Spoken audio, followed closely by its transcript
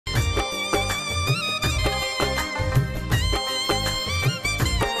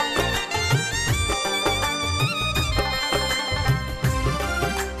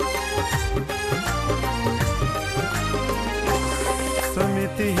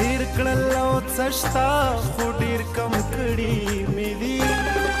هیر کړل او څه شته خو ډېر کم کړي مې دي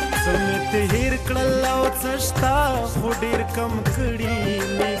څه مې هیر کړل او څه شته خو ډېر کم کړي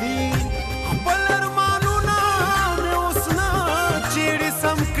مې دي خپل ارمانونه مې اوس نه چیړې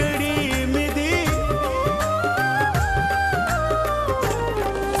سم کړي مې دي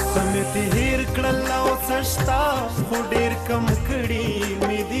څه مې هیر کړل او څه شته خو ډېر کم کړي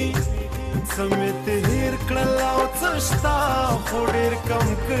مې دي څه مې هیر کړل او څه شته خو ډېر کم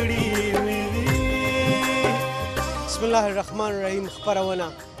کړي مې دي. بسم الله الرحمن الرحیم. خپرونه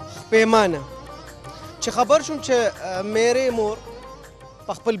پیمانه چې خبر شوم چې میرې مور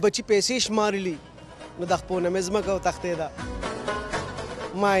په خپل بچي پیسې شمارلي نو د خپونه مې ځمکه وتښتېده.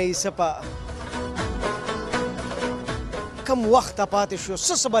 ما یې سپه کم وخته پاتې شو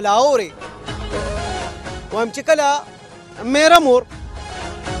څه به لا اورې وایم چې کله میره مور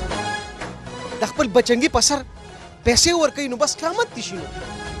د خپل بچنګي په سر پیسې ورکوي نو بس قیامت دې شي. نو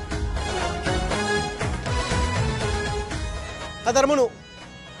قدرمنو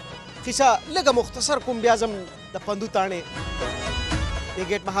کیسه لږه مختصر کوم بیا ځم د پندو تاڼې دې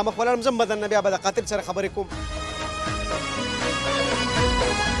ګیټ مخامخ ولاړم ځم به درنه بیا به د قاتل سره خبرې کوم.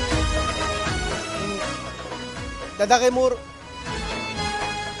 د دغې مور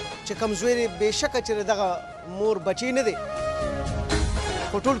چې کوم زوی دی بېشکه چې د دغه مور بچی نه دی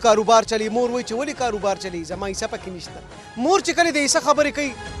خو ټول کاروبار چلی. مور وایي چې ولې کاروبار چلی زما حصه پکې نشته. مور چې کله د حصه خبرې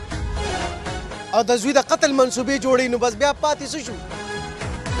کوي او د زوی د قتل منصوبې جوړوي نو بس بیا پاتې څه شو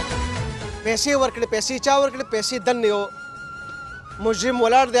پیسې ورکړې. پیسې چا ورکړې؟ پیسې دننه یو مجرم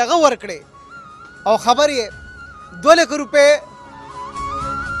ولاړ دی هغه ورکړې او خبر یې 2 لک روپۍ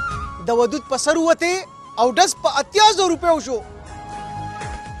د ودود په سر ووتې او ډز په 80,000 روپیو شو.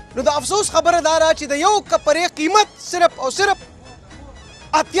 نو د افسوس خبره دا ده چې د یو کپرې قیمت صرف او صرف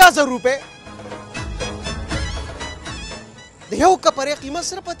 80,000 روپۍ. د یو کپرې قیمت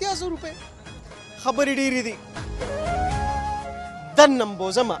صرف 80,000 روپۍ. خبرې ډېرې دي دننه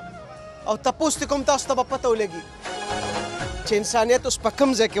بوزمه او تپوس دې کوم تاسو ته به پته ولګي چې انسانیت اوس په کوم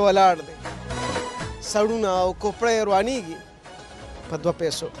ځای کې ولاړ دی. سړونه او کوپړه یې روانېږي په 2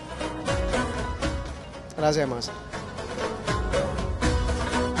 پیسو. راځئ ما سره.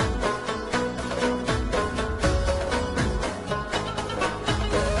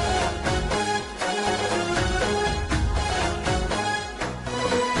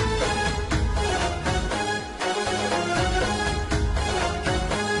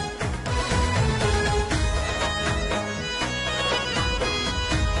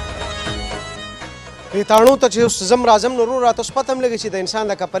 دې تاڼو ته چې اوس زم راځم نو ورور راته اوس پته هم لګي چې د انسان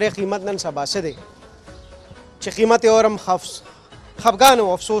د کپرې قیمت نن سبا څه دی چې قیمت یې اورم خفګان او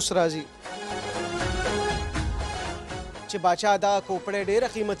افسوس راځي چې باچا دا کوپړې ډېره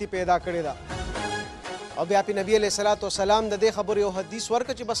قیمتي پیدا کړې ده او بیا پې نبي علیه صلات وسلام د دې خبرې یو حدیث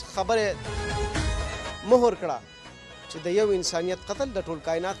ورکړه چې بس خبرې مهر کړه چې د یو انسانیت قتل د ټول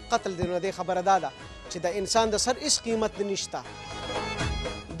کائنات قتل دی. نو دې خبره دا ده چې د انسان د سر هېڅ قیمت نشته.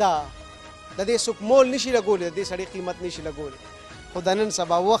 دا د دې څوک مول نشي لګولی د دې سړي قیمت نشي لګولی خو د نن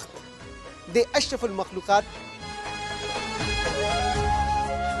سبا وخت د اشرف المخلوقات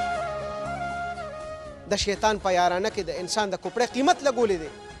د شیطان په یارانه کې د انسان د کوپړې قیمت لګولی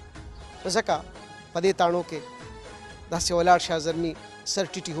دی. ځکه په دې تاڼو کې داسې ولاړ شاه زلمي سر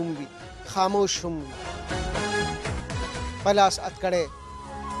ټیټي هم وي خاموش هم وي په لاس اتکړی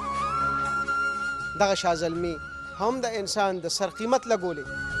دغه شاه زلمي هم د انسان د سر قیمت لګولی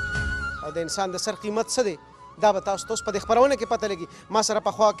او د انسان د سر قیمت څه دی دا به تاسو ته اوس په دې خپرونه کې پته لګي. ما سره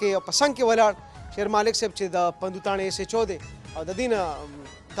پخوا کې او په څنګ کې ولاړ شیر مالک صاحب چې د پندو تاڼې SHO دی او د دې نه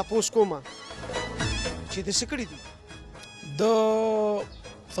تپوس کومه چې د څه کړي دي. د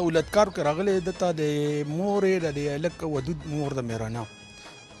سهولتکارو کې راغلی دته د مورې د دې هلک ودود مور د میرانه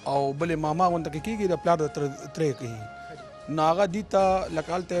او بلې ماما غونته کې کېږي د پلار د ترې کېږي نو هغه دې ته لکه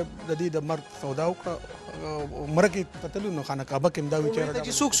هلته د دې د مرګ سودا وکړه. عمره کې تللو نو خانه کعبه کې هم دا وي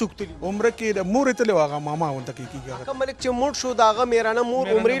چې څوک څوک تللي عمره کې د مورې تللی و هغه ماما غونته کې کېږي. هغه ملک چې مړ شو د هغه میرانه مور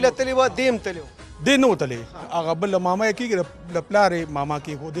عمرې له تللې وه دې هم تللی و دې نه و تللی هغه بل ماما یې کېږي د پلار یې ماما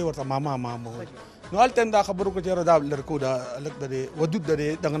کې خو دې ورته ماما ماما نو هلته هم دا خبرو کړه چې یاره دا لړکو دا هلک د دې ودود د دې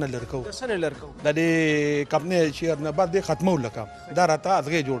دغه نه لړکو د څه نه لړکو د دې کپنې شعر نه بعد دې ختمو لکه دا راته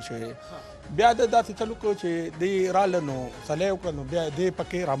ازغې جوړ شوی. بیا د داسې چلو کو چې دې راله نو سلی وکړه نو بیا دې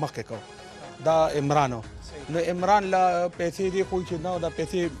پکې رامخکې کو دا عمران نو عمران لا پیسې دې خو چې نه دا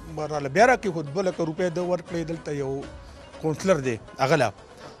پیسې راله بیا راکړي خو 2 لک روپۍ د ورکړې دلته یو کونسلر دی هغه لا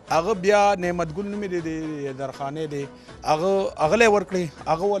هغه بیا نعمت ګل نومې دی درخانې دی هغه له ورکړي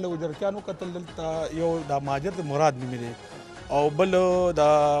هغه ول وجرچانو قتل دلته یو دا ماجر مراد نومې دی او بل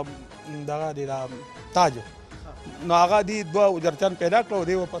دا دی دا تاج نو هغه دي دوه اجرتیان پیدا کړو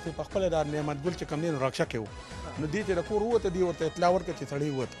دی ورپسې په خپله د نعمت ګل چې کوم دی نو رکشه کې و نو دې چې د کور ووته دی ورته اطلاع ورکړه چې سړی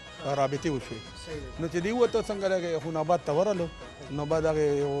ووته رابطې وشوې نو چې دی ووته څنګه لګې خوناباد ته ورغلو نو بعد هغې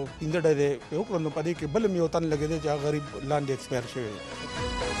یو 15 ډزې وکړو نو په دې کې بل هم یو تن لګېدی چې هغه غریب لاندې ایکسپایر شوی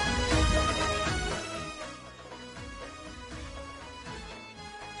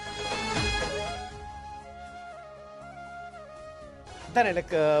دا نه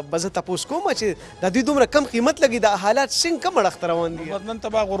لکه به زه تپوس کوم چې د دوی دومره کم قیمت لګي دا حالات څنګه کم اړخ ته روان دي نن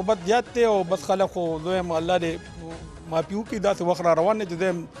تبا غربت زیات دی او بس خلک خو دویم الله دې معافي وکړي داسې وخت را روان دی چې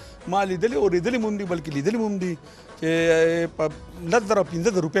دویم ما لیدلي او لیدلي هم دي بلکې لیدلي هم دي چې په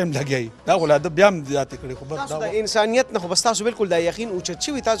 10,000 روپۍ هم لګیا دا خو لا ده بیا هم زیاتې کړې خو بس تاسو د انسانیت نه خو بس تاسو بالکل دا یقین اوچت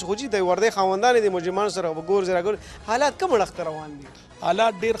شوي تاسو خو چې د وردۍ خاوندان دي مجرمانو سره به ګور زره ګور حالات کم اړخ ته روان دي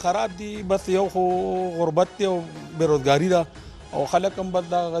حالات ډېر خراب دي بس یو خو غربت دی او بېروزګاري ده او خلک هم بس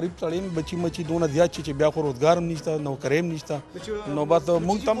دا غریب سړی بچي مچي دونه زیات چې بیا خو روزګار هم نشته نوکرۍ هم نشته نو بس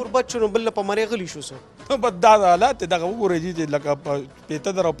موږ ته غربت شو نو بل په مرې غلی شو نو بس دا حالات دی دغه وګورئ چې لکه په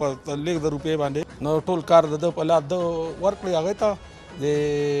 15,000 او په 1,00,000 روپۍ باندې نو ټول کار د ده په لاس ده ورکړی هغې ته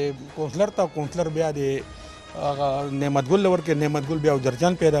د کونسلر ته کونسلر بیا د هغه نعمت ګل ورکړې نعمت ګل بیا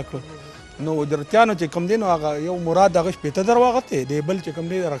اجرتیان پیدا کړو نو اجرتیانو چې کوم دی نو هغه یو مراد هغه 15,000 واغستی دی بل چې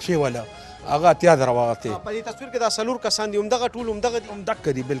کوم دی رکشې والا هغه 80,000 واغستی په دې تصویر کې دا څلور کسان دي همدغه ټول همدغه دي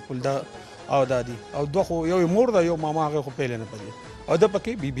همدغه دي بالکل دا او دا دي او دوه خو یو یې مور ده یو ماما هغې خو پیلی نه پدې او ده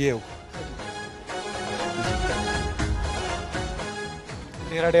پکې بي بي یې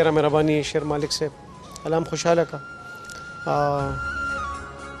ډېره ډېره مهرباني شیر مالک صاحب الله هم خوشحاله کړه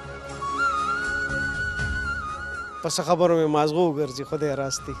په څه خبرو مې مازغه وګرځي خدای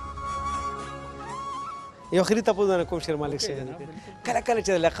راستي یو اخري تپوس نه کوم شیر مالک صاحب کله کله چې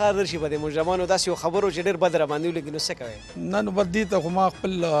لقا درشي په دې مجرمانو داسې یو خبرو چې ډېر بد را باندې ولګي نو څه کوئ نه نو بس دې ته خو ما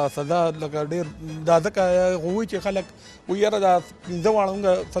خپل سزا لکه ډېر دا ځکه خو وایي چې خلک وایي یاره دا 15 واړه موږ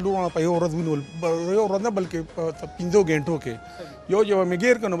 4 واړه په یو ورځ ونیول یو ورځ نه بلکې په 15 غنټو کې یو چې به مې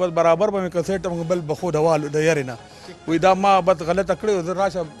ګیر کړو بس برابر به مې کسېټ موږ بل بخو ډوالو د یارې نه وایي دا ما بس غلطه کړې زه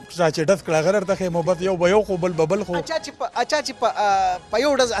راشه چې ډز کړه غرر ته ښیم بس یو به یو خو بل به بل خو اچھا چې په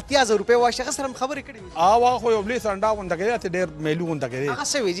یو ډز 80,000 روپۍ واشه هغه سره هم خبرې کړې هغه خو یو بلې سنډا غونډه کوي چې ډېر میلو غونډه کوي هغه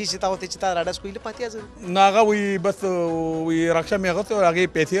څه وایي چې تا ورته چې تا راډز کوي له 80,000 نو هغه وایي بس وایي رکشه مې اخیستې او هغې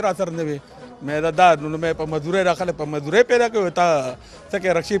پیسې را سره نه وې مې دا نو مې په مزدورۍ راخلې په مزدورۍ پیدا کړې تا څه کې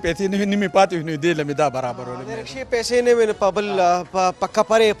رکشې پیسې نه مې پاتې وې نو دې له مې دا برابر د رکشې پیسې نه وې نو په بل په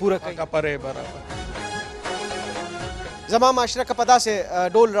کپرې پوره کوي کپرې برابر زما معاشره که په داسې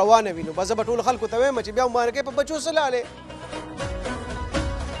ډول روانه وي نو بس زه به ټولو خلکو ته وایم چې بیا مبارکۍ په بچو څه لالې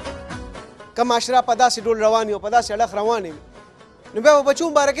که معاشره په داسې ډول روان وي او په داسې اړخ روانې وي نو بیا به بچو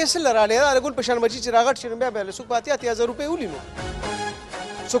مبارکۍ څه له رالې دا د ګل په شان بچي چې راغټ شي نو بیا به له څوک په 80,000 روپۍ ولي نو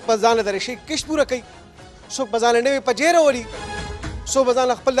څوک په ځان د رکشې کشت پوره کوي څوک په ځان نوې پجې راولي څوک په ځان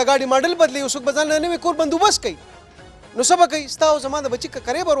خپل د ګاډي ماډل بدلوي څوک په ځان نوې کور بندوبست کوي نو څه به کوي ستا او زما د بچي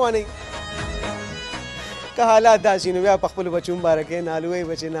ککرې به روانوي که حالات داسې نو بیا په خپلو بچو مبارکۍ نالوی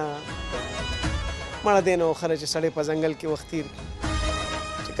بچې نه مړه دی نو خله چې سړی په ځنګل کې وخت تېر کړي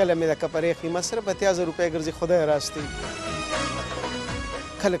چې کله مې د کپرې قیمت سره په 80,000 روپۍ ګرځي خدای راستي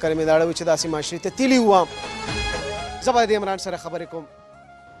کله کله مې دا اړه وي چې داسې معاشرې ته تلي وم زه به د عمران سره خبرې کوم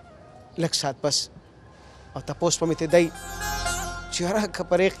لږ ساعت بس او تپوس به مې ته دی چې یاره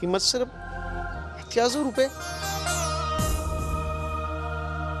کپرې قیمت صرف 80,000 روپۍ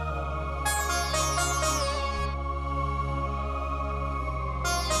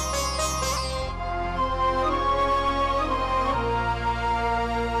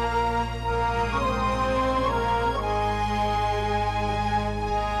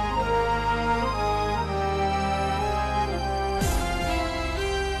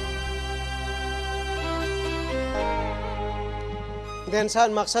د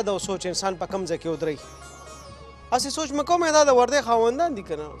انسان مقصد او سوچ انسان په کوم ځای کې ودرئ هسې سوچ مې کوم دا د وردۍ خاوندان دي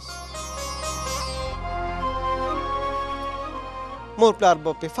که نه مور پلار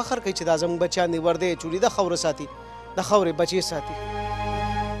به پرې فخر کوي چې دا زموږ بچیان دي وردۍ چوري د خاوره ساتي د خاورې بچې ساتي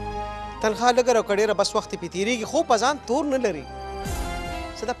تنخوا لږه او که ډېره بس وخت یې پرې تېرېږي خو په ځان تور نه لري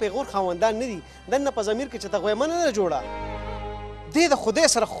څه د پیغور خاوندان نه دي دننه په ضمیر کې چې ته غویمه نه ده جوړه دې د خدای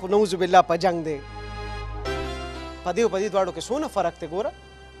سره نعوذ بالله په جنګ دی په دې او په دې دواړو کې څونه فرق دی ګوره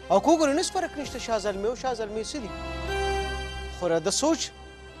او که وګورې هېڅ فرق نشته شاه زلمې او شاه زلمې څه دي خو د سوچ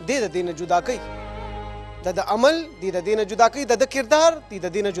دې د دې نه جدا کوي د عمل دې د دې نه جدا کوي د کردار دې د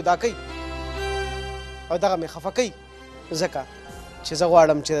دې نه جدا کوي او دغه مې خفه کوي ځکه چې زه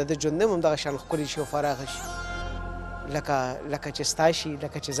غواړم چې د ژوند هم همدغه شان ښکلي شي او فراغه شي لکه چې ستا شي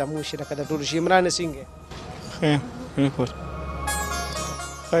لکه چې زموږ شي لکه د ټولو شي عمرانه څنګه ښه بالکل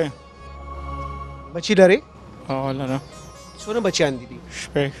ښه بچي لرې لرم څونه بچیان دي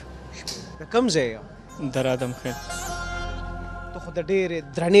 6 د کوم ځای یې در ادم خیل ته خو د ډېرې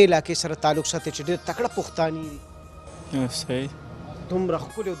درنې علاقې سره تعلق ساتې چې ډېر تکړه پښتاني دي صحیح دومره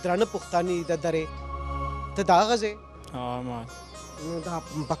ښکلي او درانه پښتاني دي د درې ته د هغه ځای ما نو دا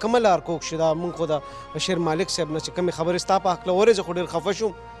په کومه لار کوږ شي دا مونږ خو د بشیر مالک صاحب نه چې کومې خبرې ستا په هکله اورې زه خو ډېر خفه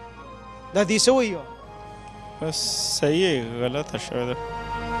شوم دا دې څه وایي بس صحیح غلطه شوې ده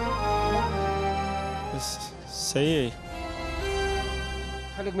بس صحیح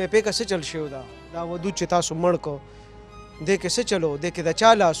خلک مې پېکه څه چل شوی دا ودود چې تاسو مړ کو دې کې څه چلو دې کې د چا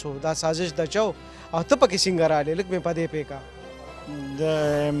لاس و دا سازش د چا و او ته پکې څنګه راغلې لږ مې په دې پېکه د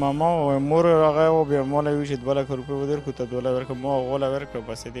ماما او مور هغه و بیا مولا وی چې 2 لک روپۍ ودرکړو ته 2 لک ورکړه ما غوله ورکړه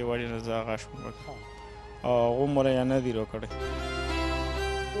بس دې وجې نه زه هغه شوم او هغه مولا یې نه دي راکړی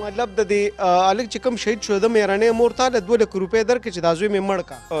مطلب د دې هلک چې کوم شهید شو د مېرنۍ مور تا له 2 لک روپۍ درکړې چې دا زوی مې مړ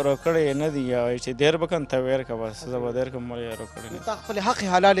کا راکړی یې نه دي چې دیر به کم ته ورکړه بس زه به درکړم مولا یې راکړی تا خپلې حقې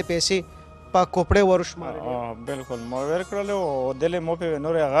حلالې پیسې په کوپړې وروشمارې بالکل ما ورکړلې او دلې مو پې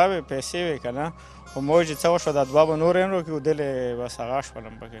نورې هغه وې پیسې وې که نه خو مو چې څه وشوه دا 2 به نورې هم راکړي او دلې بس هغه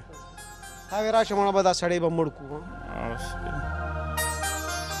شولم پکې هغې راشه مړه به دا سړی به مړ کړو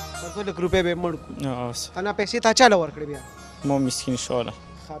 2 لک روپۍ به یې مړ کړو انا پیسې تا چا له ورکړې بیا مو مسکین شوله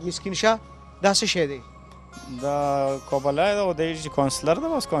مسکین شاه دا څه شی دی دا قابلای ده او دی چې کانسلر ده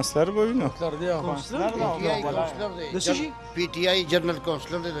بس کانسلر به وي نو د څه شي پی ټی آی جنرل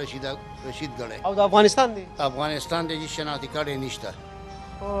کانسلر دی رشید ګړی او د افغانستان دی افغانستان دی چې شناختی کارت یې نشته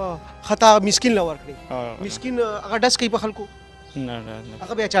خطا مسکین له ورکړې مسکین هغه ډس کوي په خلکو نه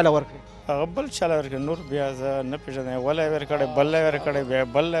هغه بیا چا له ورکړې هغه بل چا له ورکړې نور بیا زه نه پېژنم ولی یې ورکړی بل له یې ورکړی بیا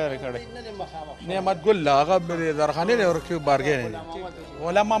بل له یې ورکړی نعمت ګل هغه درخانۍ له ورکړي بارګین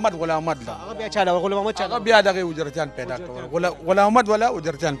غلام محمد له هغه بیا چا له غلام محمد چا هغه بیا دغه اجرتیان پیدا کړل غلام محمد ولا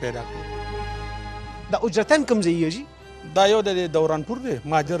اجرتیان پیدا کړل دا اجرتیان کوم ځای یې دا یو د دورانپور دی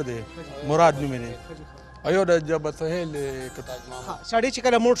ماجر دی مراد نوم یې ایو د جبل سهیل سړی چې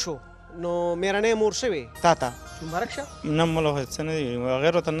کله مړ شو نو مېرنۍ مور شوې تا ته مبارک شه نه مولا خو څه نه دي هغې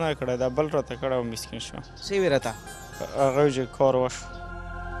راته نه کړی دا بل راته کړی او مسکین شو څه یې راته هغه چې کار وشو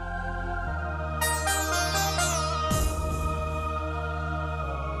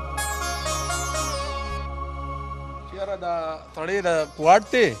چېره دا سړی د کوارټ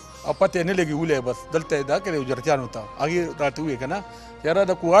دی او پته یې نه لګي ولې بس دلته یې دا کړی اجرتیانو ته هغې راته وویې که نه چېره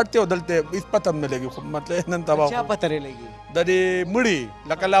د کوارټ دی او دلته هېڅ پته هم نه لګي خو مطلب نن تبا چا پته نه لګي د دې مړي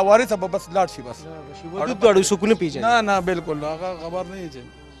لکه لاوارثه به بس لاړ شي بس ودود دواړو څوک نه پېژني نه بالکل هغه خبر نه یې چې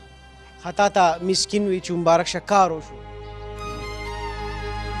خطا ته مسکین وي چې مبارک شه کار وشو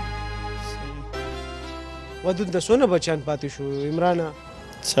ودود د څونه بچیان پاتې شو عمرانه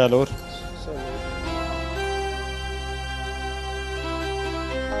 4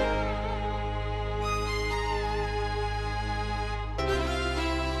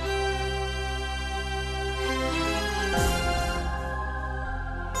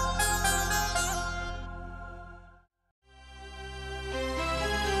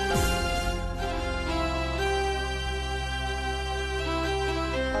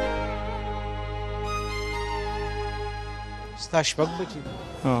 ستا شپږ بچي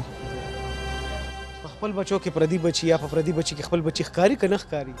په خپل بچو کې پردي بچي یا په پردي بچي کې خپل بچي ښکاري که نه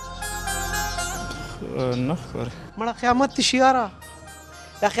ښکاري نه ښکاري مړه قیامت ته شي یاره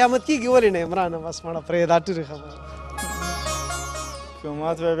دا قیامت کېږي ولې نه عمرانه بس مړه پرې دا ټولې خبره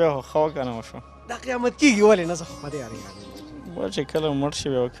قیامت به بیا خو ښه وکنه وشو دا قیامت کېږي ولې نه زه خو په دې یارې به چې کله مړ شي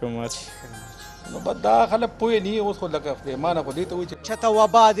بیا قیامت شي نو بس دا خلک پوه نه اوس خو لکه پرېمانه خو دې ته وایي چې چته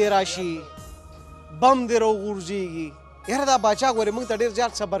وبا دې راشي بم دې راوغورځېږي یاره دا باچا ګورې موږ ته ډېر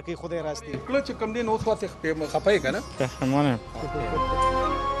زیات صبر کوي خدای راستې کله چې کوم دی نو اوس خاصې خفه یې که نه قهرمانه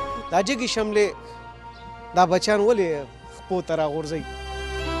دا جګې شملې دا بچیان ولې خپو ته راغورځوي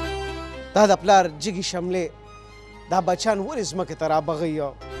دا د پلار جګې شملې دا بچیان ولې ځمکې ته رابغوي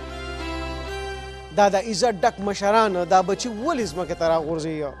دا د عزت ډک مشران دا بچي ولې ځمکې ته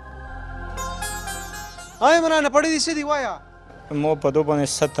راغورځوي عمرانه پړې دې څه دي وایه مو په دو باندې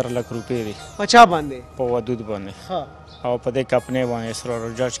 70 لک روپۍ دي په چا باندې په ودود باندې او په دې کپنې باندې اسرار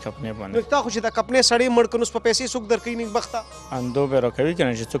جاج کپنې باندې تا خو چې د کپنې سړی مړ کړ نو په پیسې څوک درکوي نیک بخته اندو به راکوي که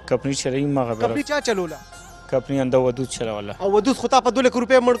نه چې څوک کپنې چلوي مغه به کپنې چا چلوله کپنې انده ودود چلوله او ودود خو تا په 2 لک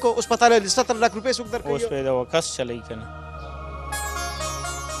روپۍ مړ کړو اوس په تا له 70 لک روپۍ څوک درکوي اوس به د وکس چلوي که نه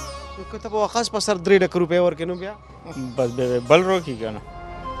که ته په وقاص په سر 3 لک روپۍ ورکړې نو بیا بس به بل روکي که نه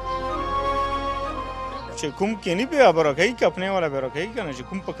چې کوم کینی بیا به راکوي کپنې والا به راکوي که نه چې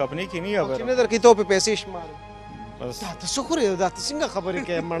کوم په کپنې کینی یا به چې نه درکوي ته په پیسې شمارې بس دا ته څه خورې دا ته څنګه خبرې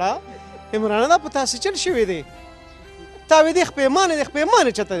کوې مړه عمرانه دا په تاسې چل شوی دی تا وې دې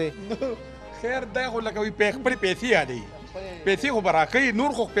خپېمانه چته دی خیر دا خو لکه وي خپلې پیسې یادوي پیسې خو به راکوي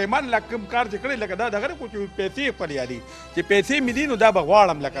نور خو پیمان لا کوم کار چې کړی لکه دا دغه خو چې پیسې خپل یادوي چې پیسې مې دي نو دا به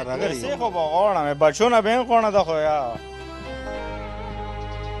غواړم لکه راغلی پیسې خو به غواړم بچو نه به یې غواړم ده خو یا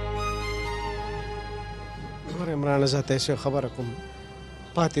ګور عمران زه ته یو خبره کوم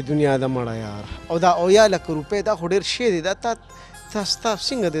پاتې دنیا ده مړه یار او دا اویا لکه روپۍ دا خو ډېر شی دی دا تاسو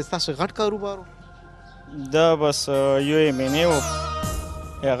څنګه دی تاسو غټ کاروبار و دا بس یو یې مینې و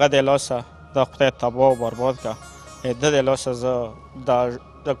هغه د لاسه دا خدای تباه و برباد که ده د لاسه زه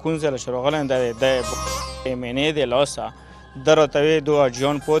د کوم ځای له چې راغلی یم د مینې د لاسه ده راته وی دو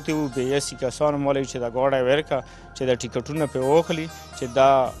اجیان پاتې وو بېیسي کسان ما چې دا ګاډی ورکړه چې د ټیکټونه پرې واخلي چې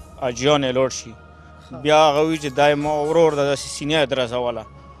دا اجیان یې لوړ شي بیا هغه وی چې دا یې ما ورور د داسې سینې یې درزوله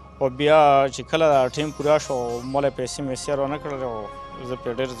او بیا چې کله دا ټیم پوره شو ما له پیسې مې رانه کړلې او زه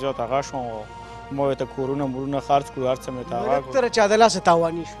پرې ډېر زیات هغه شوم او ما ورته کورونه مرونه خرڅ کړو هر څه مې ته هغه کړو تر چا د لاسه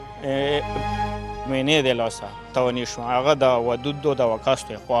تاواني شو مینې د لاسه تاواني شو هغه د ودودو د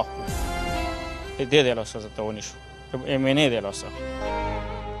وکاستو یې خواښ کړو دې د لاسه زه تاواني شو مینې د لاسه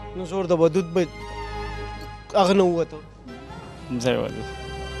نو زور د ودود به هغه نه ووته ځای ودود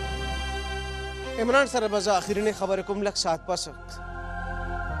عمران سره به زه اخرینۍ خبرې کوم لږ ساعت پس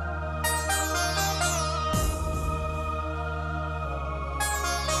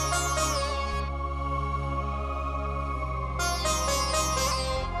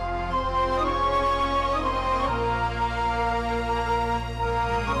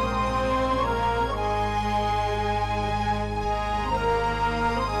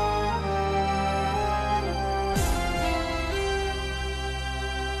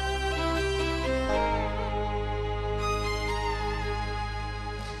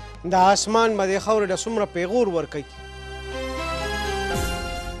د اسمان به د خاورې له څومره پیغور ورکوي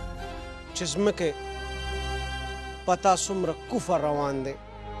چې ځمکې په تا څومره کفر روان دی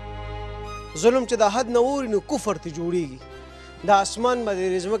ظلم چې د حد نه اوري نو کفر ته جوړیږي د اسمان به د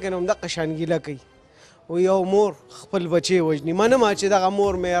ځمکې نه همدغه شان ګیله کوي و یو مور خپل بچی وژني منمه چې دغه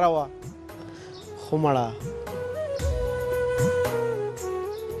مور میره وه خو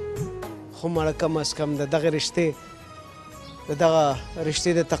مړه کم از کم د دغه رشتې دغه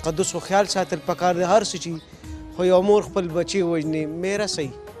رشتې د تقدس خو خیال ساتل پکار دی هر څه چې خو یو مور خپل بچی وژني میره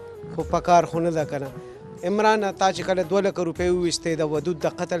صحیح خو پکار خو نه ده که نه عمران تا چې کله 2 لکه روپۍ وویستې د ودود د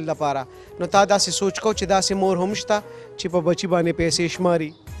قتل لپاره نو تا داسې سوچ کو چې داسې مور هم شته چې په بچي باندې پیسې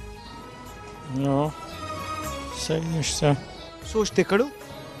شماري نو صحیح نشته سوچ دې کړو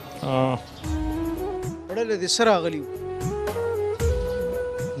اړله دې څه راغلي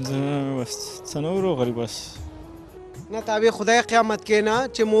زه بس څه نه راغلي بس نه تابع خدای قیامت کې نه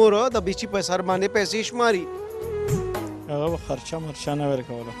چې مور د بچي په سر باندې پیسې شماري هغه به خرچه مرچه نه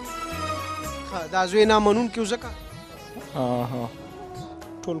ورکوله دا زوی نامنونکی و ځکه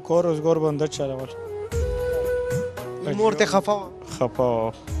ټول کار روزګار بنده چلول مور ته خفه وه خفه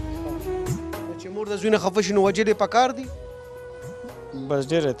وه چې مور د زوی نه خفه شي نو وجل یې پکار دي بس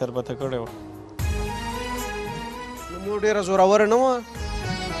ډېره یې تربته کړې وه نو مور ډېره زوروره نه وه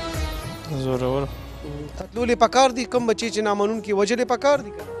زورور قتلول یې پکار دي کوم بچی چې نامنونکي وجل یې پکار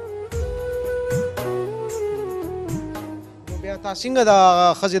دي که نو بیا تا څنګه د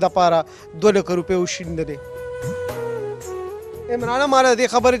ښځې دپاره 2 لکه روپۍ وشیندلې عمرانه ما له دې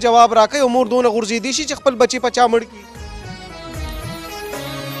خبرې جواب راکوي او مور دونه غورځېدی شي چې خپل بچی په چا مړ کړي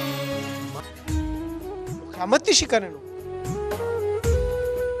قیامت دې شي که نه نو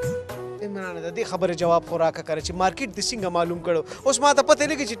عمرانه د دې خبرې جواب خو راکه کړه چې مارکیټ دې څنګه معلوم کړو اوس ما ته پته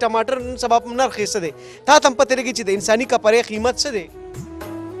لګي چې ټماټر نن سبا نرخ یې څه دی تا ته هم پته لګي چې د انساني کپرې قیمت څه دی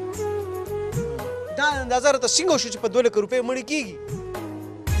دا اندازه راته څنګه وشو چې په 2 لکه روپۍ مړې کېږي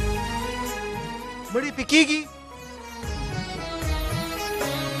مړې پې کېږي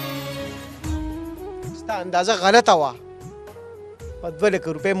ستا اندازه غلطه وه په 2 لکه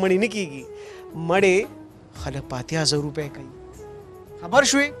روپۍ مړې نه کېږي مړې خلک په 80,000 روپۍ کوي خبر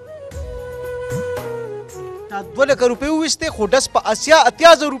شوې تا 2 لکه روپۍ وویستې خو ډس په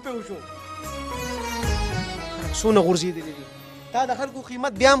 80,000 روپۍ وشو خلک څونه غورځېدلي دي تا د خلکو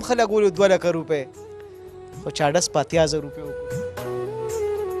قیمت بیا هم ښه لګولو 2 لکه روپۍ خو چا ډس په 80,000 روپۍ وکړو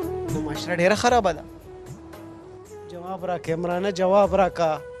نو معاشره ډېره خرابه ده جواب راکړه عمرانه جواب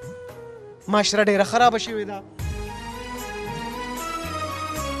راکړه معاشره ډېره خرابه شوې ده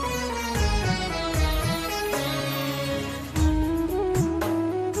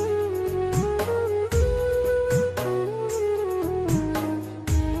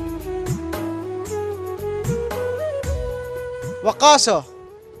وقاص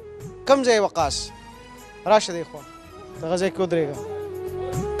کم ځای وقاص راشه دی خوا دغه ځای کې ودرېږه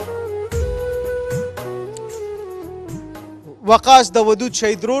وقاص د ودود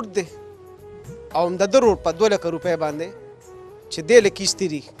شهید روډ دی او د ده رور په 2 لکه روپۍ باندې چې دی له کیس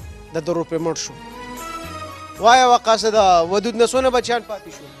تېري د 2 روپۍ مړ شو. وایه وقاصه د ودود نه څونه بچیان پاتې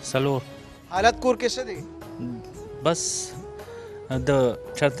شو؟ 4. حالت کور کې څه دی؟ بس د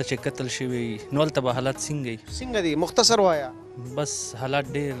چېرته چې قتل شوي نو هلته به حالات څنګه دی؟ مختصر وایه. بس حالات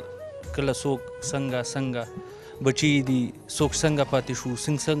ډېر کله څوک څنګه بچي دي، څوک څنګه پاتې شو،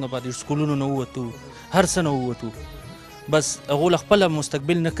 څنګه پاتې شو، سکولونو نه ووتو، هر څه نه ووتو. بس هغو له خپله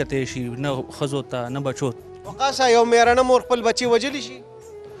مستقبل نه کتی شي، نه ښځو ته نه بچو ته. وقاصه یو میړنه مور خپل بچي وژلی شي؟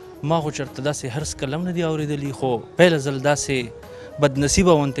 ما خو چېرته داسې هر څه کله هم نه دي اورېدلي، خو پیله ځل داسې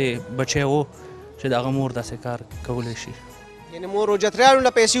بدنصیبه غوندې بچی و چې د هغه مور داسې کار کولی شي. یعنې مور وجتریانو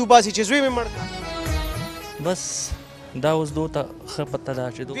نه پیسې وباسي چې زوی مې مړ کړه. بس دا اوس دو ته ښه پته ده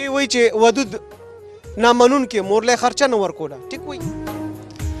چې دوی وایي چې ودود نامنونکې مور له خرچه نه ورکوله. ټیک وایي.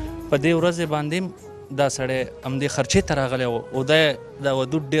 په دې ورځې باندې دا سړی همدې خرچې ته راغلی و او دا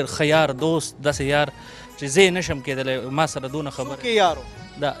ودود ډېر ښه یار دوست، داسې یار چې زه یې نشم کېدلی ما سره دونه خبرې. یارو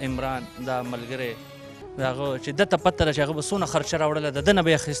دا عمران دا ملګری د هغه چې ده ته پته ده چې هغه به څونه خرچه راوړله، د ده نه به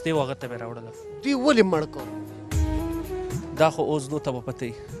یې اخیستې و هغه ته به یې راوړله. دوی ولې مړ کړو؟ دا خو اوس دو ته به پته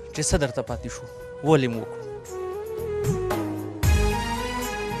وي چې څه درته پاتې شو، ولې مو وکړو.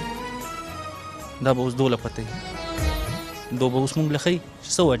 دا به اوس دو له پته وي، دو به اوس مونږ له ښیي چې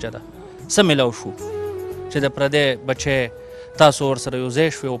څه وجه ده، څه میلاو شو چې د پردی بچی تاسو ورسره یو ځای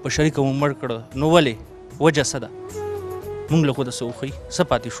شوې او په شریکه مو مړ کړه. نو ولې وجه څه ده؟ مونږ له خو د څه وښیي، څه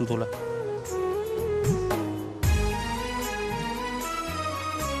پاتې شو دوله.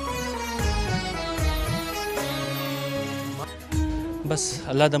 بس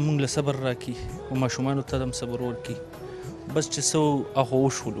الله د مونږ له صبر راکړي او ماشومانو ته هم صبر ورکړي. بس چې څه هغه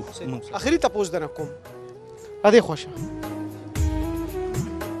وشولو. اخري تپوس درنه کوم، را دې خوښه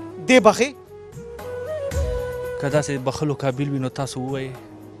دې بخې که داسې بخلو قابل وي نو تاسو ووایئ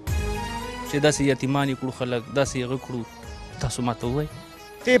چې داسې یتیمان یې کړو خلک، داسې هغه کړو، تاسو ما ته ووایئ.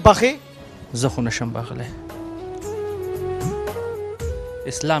 دې بخې زه خو نشم باغلی،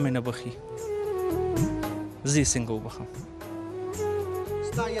 اسلام یې نه بخي، زه یې څنګه وبخم؟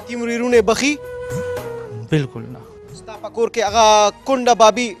 ستا یتیم ورېرونه بخي؟ بلکل نه. ستا په کور کې هغه کونډه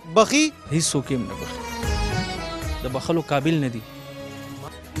بابي بخي؟ هېڅوک یې هم نه بخي، د بخلو قابل نه دي.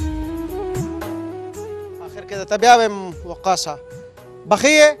 آخر کې درته بیا وایم وقاصه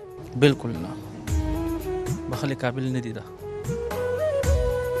بخي یې؟ بلکل نه، بخلې قابل نه دي. ده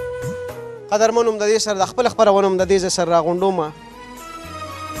قدرمن هم د دې سره د خپله خپرونه هم د دې ځای سره راغونډومه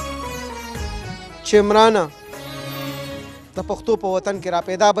چې عمرانه د پښتو په وطن کې را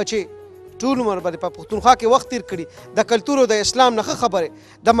پیدا بچې ټول عمر به په پښتونخوا کې وخت تېر کړي، د کلتور او د اسلام نه ښه خبرې،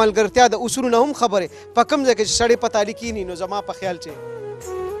 د ملګرتیا د اصولو نه هم خبرې. په کوم ځای کې چې سړی په تالي کښېني نو زما په خیال چې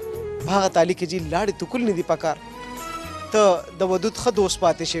په هغه تالي کې جي لاړې توکل نه دي پکار. ته د ودود ښه دوست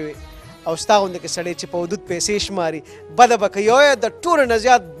پاتې شوې او ستا غوندې کې سړی چې په ودود پیسې شماري بده به کوي. یو د ټولو نه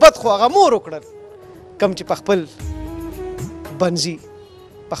زیات بد خو هغه مور وکړل کوم چې په خپل بنځي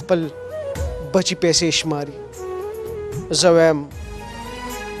په خپل بچي پیسې شماري. زه وایم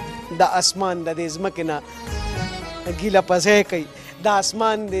د اسمان د دې ځمکې نه ګیله پزی کوي، د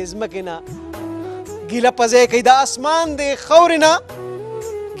اسمان د ځمکې نه ګیله پزی کوي، د اسمان د خاورې نه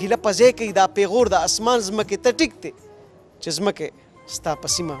ګیله پزی کوي. دا پیغور د اسمان ځمکې ته ټیک دی چې ځمکې ستا په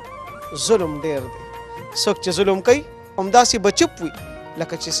سیمه ظلم ډېر دی. څوک چې ظلم کوي همداسې به چپ وي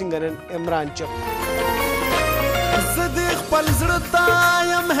لکه چې څنګه نن عمران چپ. زه د خپل زړه ته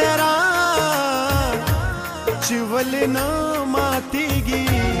یم حیران چې ولې نه ماتېږي.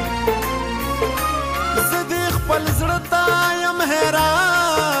 زه د خپل زړه ته یم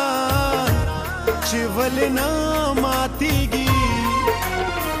حیران چې ولې نه ماتېږي.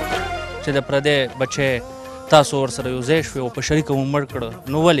 چې د پردی بچی تاسو ورسره یو ځای شوې او په شریکه مو مړ کړه.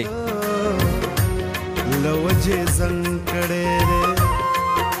 نو ولې له وجې زنګ